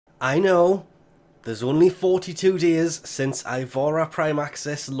I know, there's only 42 days since Ivara Prime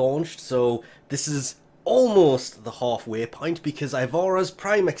Access launched, so this is almost the halfway point because Ivara's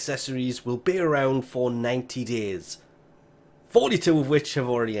Prime accessories will be around for 90 days. 42 of which have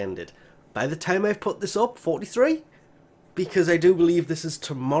already ended. By the time I've put this up, 43? Because I do believe this is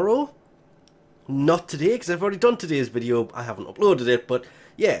tomorrow. Not today, because I've already done today's video. I haven't uploaded it, but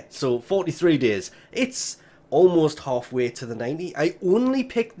yeah, so 43 days. It's almost halfway to the 90. I only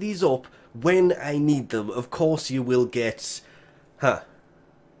pick these up when I need them. Of course you will get...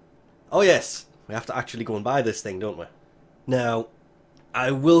 Oh yes, we have to actually go and buy this thing, don't we? Now,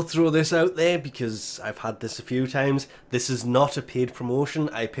 I will throw this out there because I've had this a few times. This is not a paid promotion.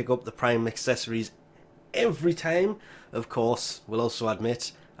 I pick up the Prime accessories every time. Of course, we'll also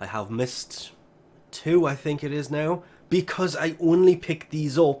admit I have missed 2, I think it is now, because I only pick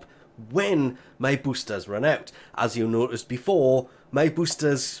these up when my boosters run out. As you noticed before, my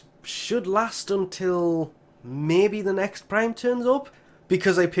boosters should last until maybe the next Prime turns up,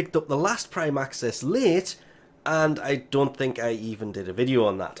 because I picked up the last Prime access late, and I don't think I even did a video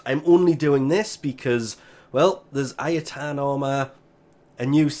on that. I'm only doing this because, well, there's ayatan armor, a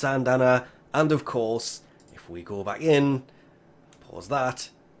new syandana, and of course, if we go back in, pause that,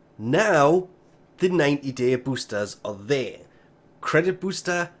 now the 90-day boosters are there. Credit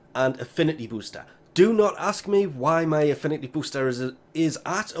booster and affinity booster. Do not ask me why my affinity booster is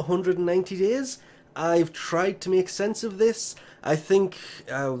at 190 days. I've tried to make sense of this. I think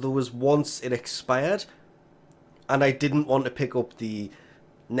there was once it expired and I didn't want to pick up the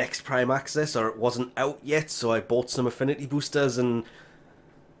next Prime Access, or it wasn't out yet, so I bought some affinity boosters and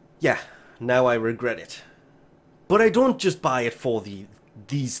yeah, now I regret it. But I don't just buy it for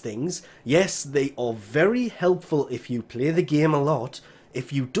these things. Yes, they are very helpful if you play the game a lot.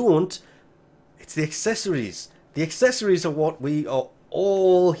 If you don't, it's the accessories. The accessories are what we are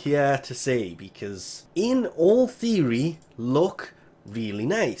all here to say, because in all theory, look really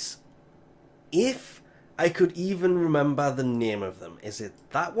nice. If I could even remember the name of them. Is it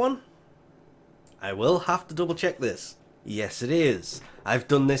that one? I will have to double check this. Yes, it is. I've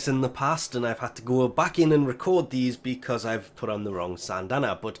done this in the past and I've had to go back in and record these because I've put on the wrong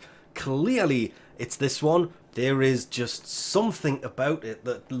syandana, but clearly it's this one. There is just something about it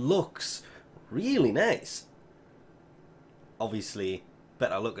that looks really nice. Obviously,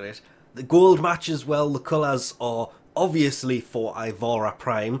 better look at it. The gold matches well. The colours are obviously for Ivara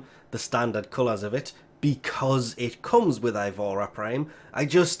Prime, the standard colours of it, because it comes with Ivara Prime.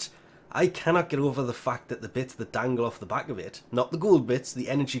 I cannot get over the fact that the bits that dangle off the back of it, not the gold bits, the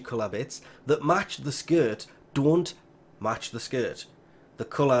energy colour bits, that match the skirt, don't match the skirt. The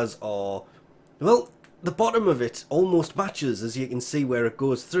colours are... well, the bottom of it almost matches, as you can see where it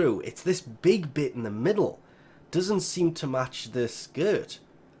goes through. It's this big bit in the middle. Doesn't seem to match the skirt.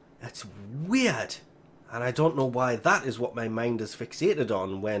 It's weird. And I don't know why that is what my mind is fixated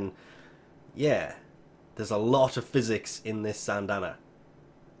on when... yeah, there's a lot of physics in this syandana.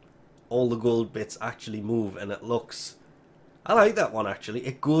 All the gold bits actually move and it looks... I like that one actually.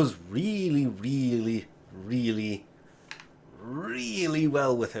 It goes really, really, really, really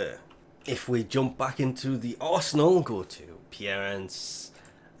well with her. If we jump back into the arsenal, go to appearance,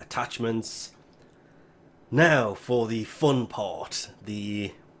 attachments. Now for the fun part,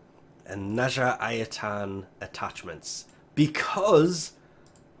 the anasa ayatan attachments. Because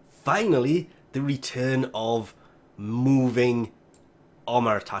finally the return of moving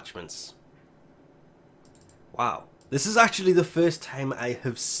armor attachments. Wow, this is actually the first time I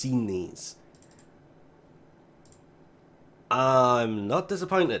have seen these. I'm not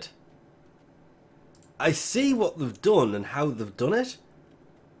disappointed. I see what they've done and how they've done it,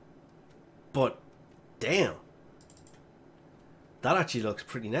 but damn, that actually looks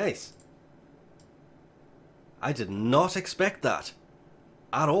pretty nice. I did not expect that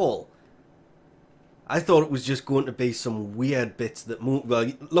at all. I thought it was just going to be some weird bits that move.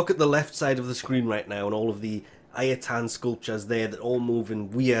 Well, look at the left side of the screen right now and all of the ayatan sculptures there that all move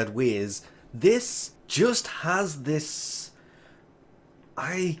in weird ways. This just has this...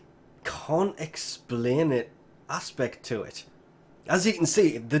 I can't explain it aspect to it. As you can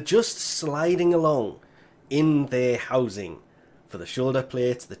see, they're just sliding along in their housing. For the shoulder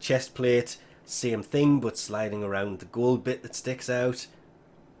plate, the chest plate, same thing, but sliding around the gold bit that sticks out.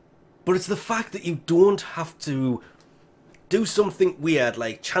 But it's the fact that you don't have to do something weird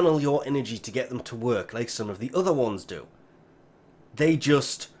like channel your energy to get them to work like some of the other ones do. They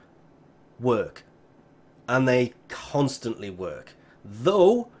just work. And they constantly work.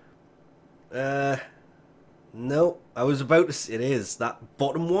 Though, no, I was about to say it is. That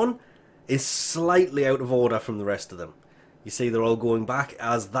bottom one is slightly out of order from the rest of them. You see they're all going back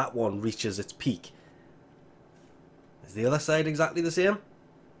as that one reaches its peak. Is the other side exactly the same?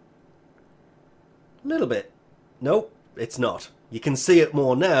 A little bit. Nope, it's not. You can see it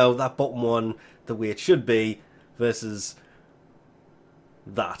more now, that bottom one, the way it should be, versus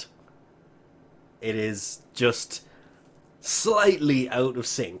that. It is just slightly out of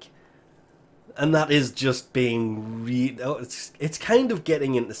sync. And that is just being it's kind of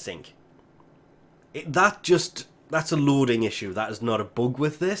getting into sync. That's a loading issue. That is not a bug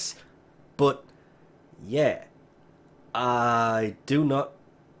with this. But, yeah. I do not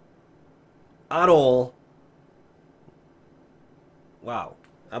at all. Wow.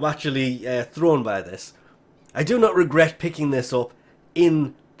 I'm actually thrown by this. I do not regret picking this up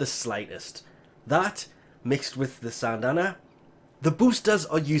in the slightest. That, mixed with the syandana. The boosters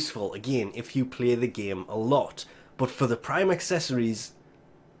are useful, again, if you play the game a lot. But for the prime accessories,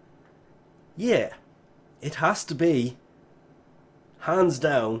 yeah, it has to be, hands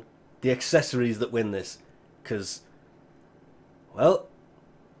down, the accessories that win this. Because, well,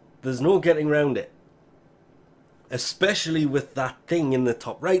 there's no getting around it. Especially with that thing in the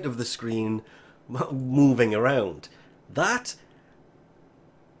top right of the screen moving around. That,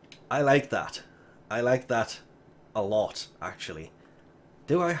 I like that. I like that a lot, actually.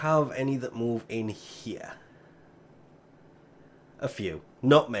 Do I have any that move in here? A few.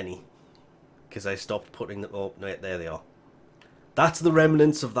 Not many. Because I stopped putting them... Oh, no, there they are. That's the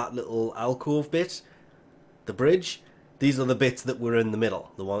remnants of that little alcove bit. The bridge. These are the bits that were in the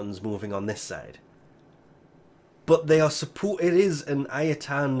middle. The ones moving on this side. But they are it is an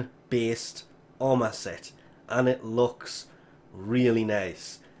ayatan based armor set. And it looks really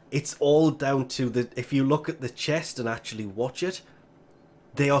nice. It's all down to the... If you look at the chest and actually watch it,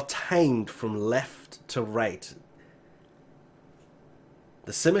 they are timed from left to right.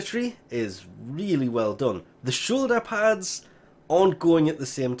 The symmetry is really well done. The shoulder pads aren't going at the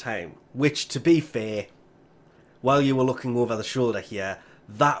same time, which, to be fair, while you were looking over the shoulder here,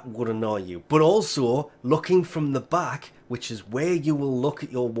 that would annoy you. But also, looking from the back, which is where you will look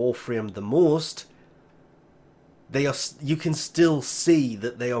at your Warframe the most, you can still see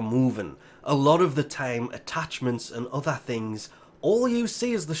that they are moving. A lot of the time, attachments and other things, all you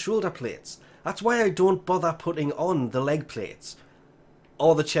see is the shoulder plates. That's why I don't bother putting on the leg plates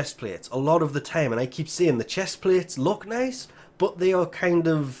or the chest plates a lot of the time. And I keep saying the chest plates look nice, but they are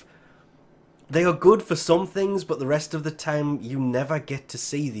they are good for some things, but the rest of the time you never get to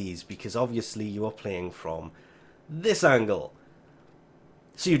see these because obviously you are playing from this angle.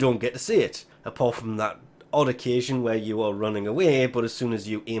 So you don't get to see it, apart from that odd occasion where you are running away, but as soon as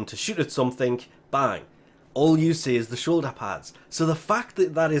you aim to shoot at something, bang. All you see is the shoulder pads. So the fact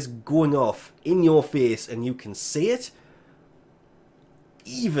that that is going off in your face and you can see it,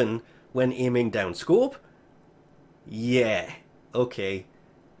 even when aiming down scope, yeah, okay.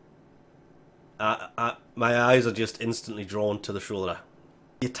 My eyes are just instantly drawn to the shoulder.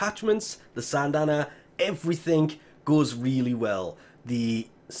 The attachments, the syandana, everything goes really well. The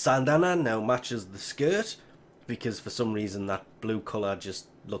syandana now matches the skirt because for some reason that blue colour just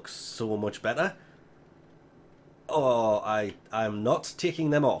looks so much better. Oh, I'm not taking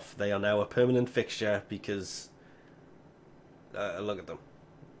them off. They are now a permanent fixture because look at them.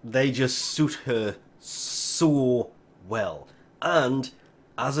 They just suit her so well. And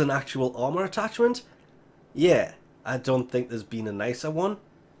as an actual armor attachment, yeah, I don't think there's been a nicer one.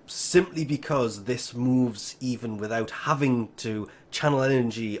 Simply because this moves even without having to channel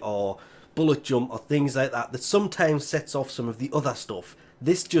energy or bullet jump or things like that sometimes sets off some of the other stuff.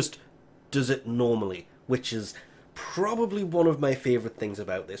 This just does it normally, which is probably one of my favourite things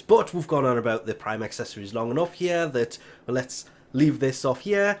about this. But we've gone on about the prime accessories long enough here that, well, let's leave this off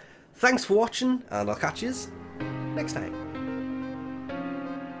here. Thanks for watching, and I'll catch you next time.